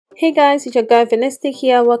Hey guys, it's your girl Vanessa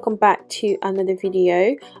here. Welcome back to another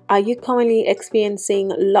video. Are you currently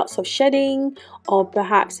experiencing lots of shedding or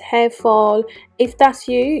perhaps hair fall? If that's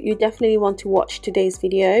you, you definitely want to watch today's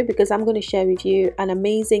video because I'm going to share with you an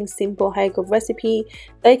amazing simple hair growth recipe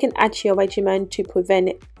that you can add to your regimen to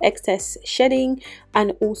prevent excess shedding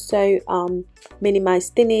and also minimize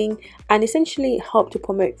thinning and essentially help to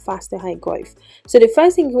promote faster hair growth. So the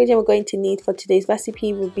first ingredient we're going to need for today's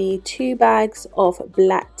recipe will be 2 bags of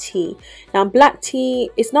black tea. Now black tea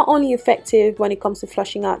is not only effective when it comes to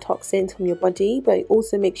flushing out toxins from your body, but it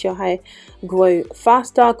also makes your hair grow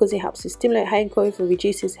faster because it helps to stimulate hair growth and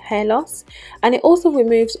reduces hair loss, and it also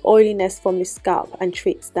removes oiliness from the scalp and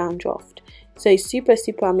treats dandruff. So it's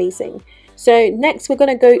super amazing. So next we're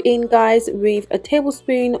going to go in, guys, with a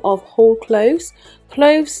tablespoon of whole cloves.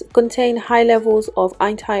 Cloves contain high levels of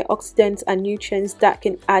antioxidants and nutrients that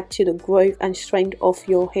can add to the growth and strength of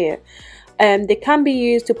your hair. They can be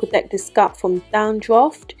used to protect the scalp from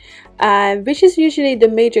dandruff, which is usually the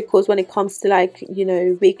major cause when it comes to, like, you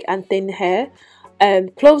know, weak and thin hair.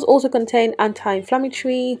 Cloves also contain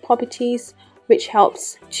anti-inflammatory properties, which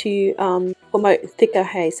helps to promote thicker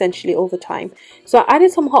hair essentially over time. So I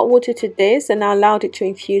added some hot water to this and I allowed it to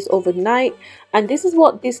infuse overnight, and this is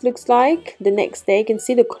what this looks like the next day. You can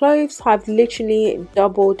see the cloves have literally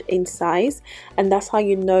doubled in size, and that's how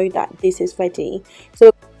you know that this is ready.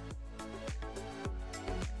 So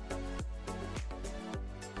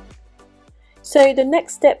the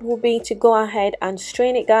next step will be to go ahead and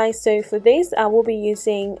strain it, guys. So for this I will be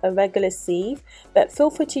using a regular sieve, but feel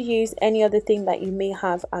free to use any other thing that you may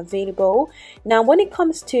have available. Now when it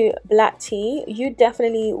comes to black tea, you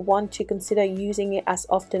definitely want to consider using it as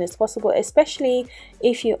often as possible, especially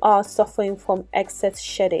if you are suffering from excess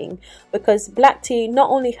shedding, because black tea not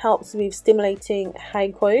only helps with stimulating hair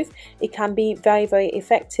growth, it can be very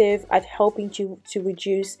effective at helping to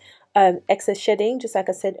reduce excess shedding. Just like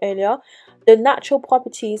I said earlier, the natural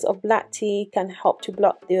properties of black tea can help to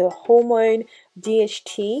block the hormone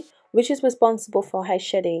DHT, which is responsible for hair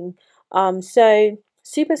shedding. So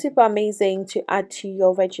super amazing to add to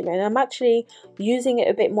your regimen. I'm actually using it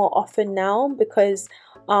a bit more often now because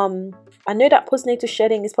I know that postnatal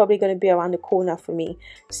shedding is probably going to be around the corner for me,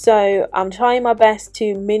 so I'm trying my best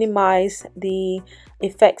to minimize the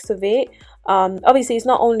effects of it. Obviously it's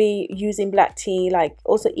not only using black tea, like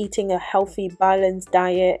also eating a healthy balanced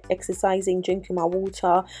diet, exercising, drinking my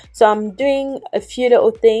water. So I'm doing a few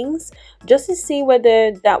little things just to see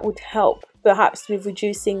whether that would help perhaps with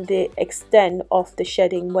reducing the extent of the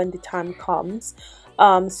shedding when the time comes.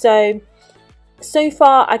 So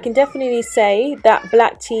far I can definitely say that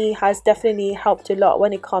black tea has definitely helped a lot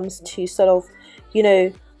when it comes to sort of, you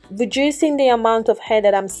know, reducing the amount of hair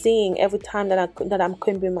that I'm seeing every time that I'm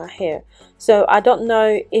combing my hair. So I don't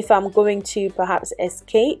know if I'm going to perhaps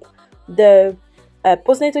escape the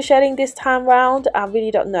postnatal shedding this time round. I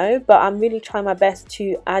really don't know, but I'm really trying my best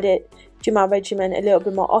to add it to my regimen a little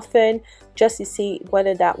bit more often, just to see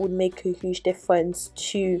whether that would make a huge difference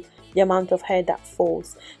to the amount of hair that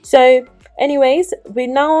falls. So anyways, we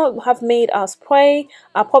now have made our spray.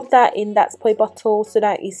 I pop that in that spray bottle so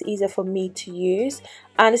that it's easier for me to use,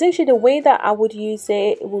 and essentially the way that I would use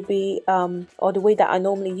it will be or the way that I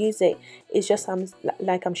normally use it is just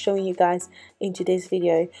like I'm showing you guys in today's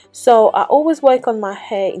video. So I always work on my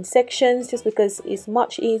hair in sections just because it's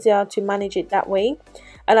much easier to manage it that way,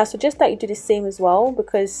 and I suggest that you do the same as well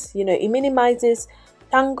because, you know, it minimizes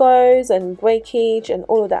tangos and breakage and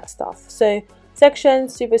all of that stuff. So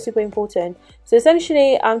sections, super important. So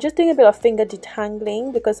essentially I'm just doing a bit of finger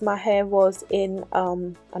detangling because my hair was in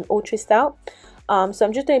an ultra style. So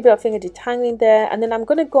I'm just doing a bit of finger detangling there, and then I'm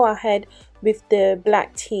going to go ahead with the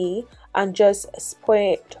black tea and just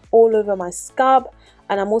spray it all over my scalp,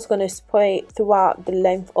 and I'm also going to spray it throughout the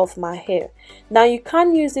length of my hair. Now you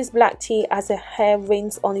can use this black tea as a hair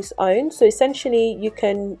rinse on its own. So essentially you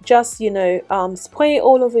can just, you know, spray it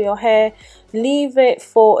all over your hair, leave it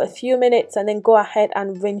for a few minutes, and then go ahead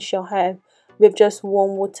and rinse your hair with just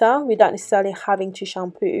warm water without necessarily having to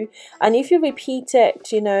shampoo. And if you repeat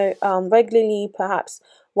it, you know, regularly, perhaps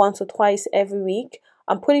once or twice every week,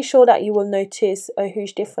 I'm pretty sure that you will notice a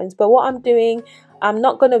huge difference. But what I'm doing, I'm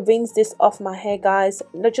not going to rinse this off my hair, guys.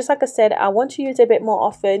 Just like I said, I want to use it a bit more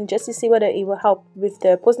often just to see whether it will help with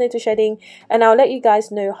the postnatal shedding, and I'll let you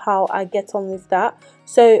guys know how I get on with that.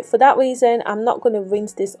 So for that reason, I'm not going to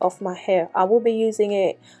rinse this off my hair. I will be using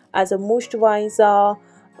it as a moisturizer,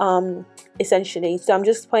 essentially. So I'm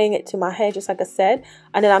just spraying it to my hair, just like I said,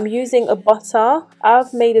 and then I'm using a butter.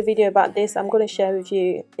 I've made a video about this. I'm going to share with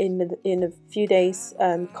you in a few days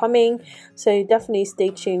coming, so definitely stay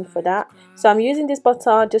tuned for that. So I'm using this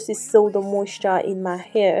butter just to seal the moisture in my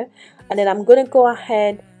hair, and then I'm going to go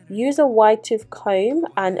ahead, use a wide tooth comb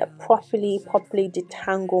and properly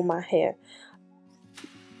detangle my hair.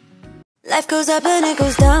 Life goes up and it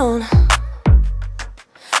goes down.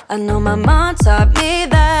 I know my mom taught me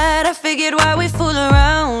that. I figured why we fool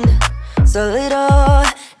around so little,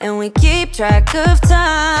 and we keep track of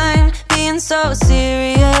time, being so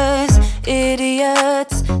serious,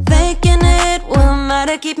 idiots, thinking it will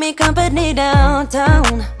matter, keep me company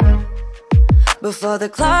downtown before the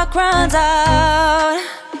clock runs out.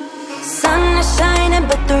 Sun is shining,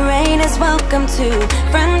 but the rain is welcome too.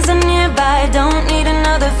 Friends are nearby, don't need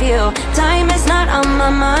another view. Time is not on my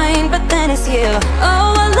mind, but then it's you.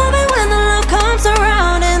 Oh, I love it when the love comes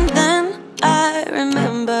around, and then I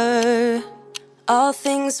remember all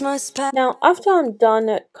things must pass. Now, after I'm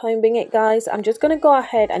done combing it, guys, I'm just going to go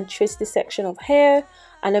ahead and twist this section of hair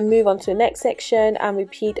and then move on to the next section and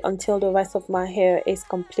repeat until the rest of my hair is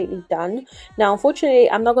completely done. Now,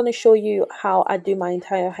 unfortunately, I'm not going to show you how I do my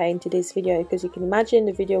entire hair in today's video, because you can imagine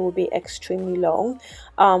the video will be extremely long,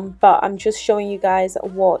 but I'm just showing you guys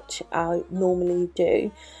what I normally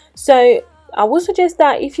do. So I would suggest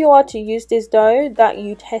that if you are to use this dough, that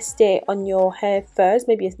you test it on your hair first,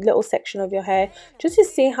 maybe a little section of your hair, just to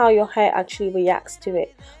see how your hair actually reacts to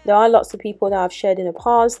it. There are lots of people that I've shared in the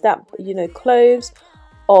past that, you know, cloves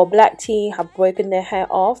or black tea have broken their hair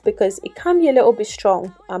off, because it can be a little bit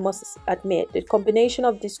strong. I must admit, the combination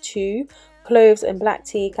of these two, cloves and black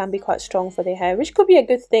tea, can be quite strong for the hair, which could be a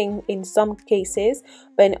good thing in some cases,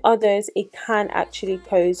 but in others it can actually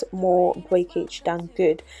cause more breakage than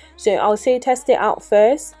good. So I'll say test it out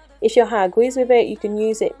first. If your hair agrees with it, you can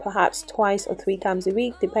use it perhaps 2 or 3 times a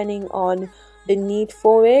week, depending on the need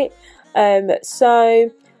for it.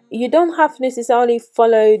 So you don't have to necessarily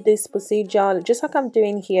follow this procedure just like I'm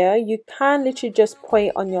doing here. You can literally just put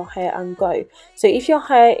it on your hair and go. So if your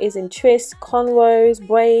hair is in twists, cornrows,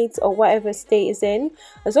 braids, or whatever state is in,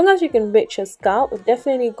 as long as you can reach your scalp,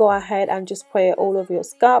 definitely go ahead and just put it all over your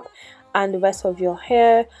scalp and the rest of your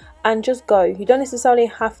hair and just go. You don't necessarily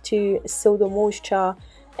have to seal the moisture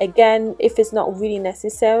again if it's not really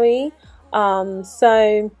necessary.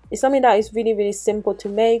 So it's something that is really simple to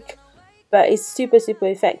make, but it's super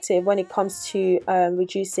effective when it comes to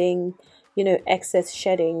reducing, you know, excess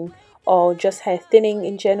shedding or just hair thinning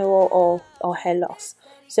in general, or hair loss.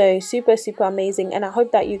 So super amazing, and I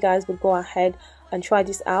hope that you guys will go ahead and try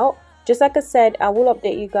this out. Just like I said, I will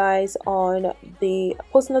update you guys on the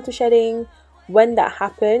postnatal shedding when that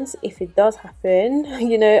happens, if it does happen.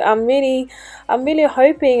 You know, I'm really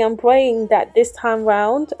hoping and praying that this time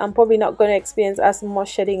round I'm probably not going to experience as much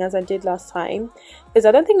shedding as I did last time, because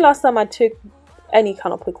I don't think last time I took any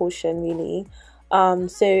kind of precaution really.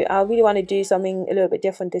 So I really want to do something a little bit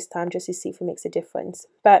different this time, just to see if it makes a difference.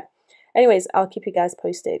 But anyways, I'll keep you guys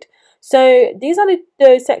posted. So these are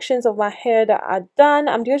the sections of my hair that are done.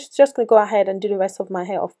 I'm just gonna go ahead and do the rest of my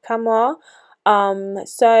hair off camera.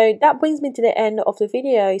 So that brings me to the end of the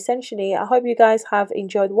video. Essentially, I hope you guys have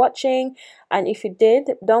enjoyed watching, and if you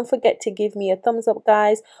did, don't forget to give me a thumbs up,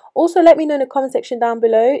 guys. Also, let me know in the comment section down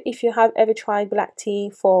below if you have ever tried black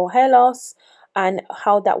tea for hair loss and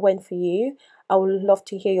how that went for you. I would love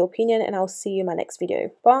to hear your opinion, and I'll see you in my next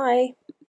video. Bye.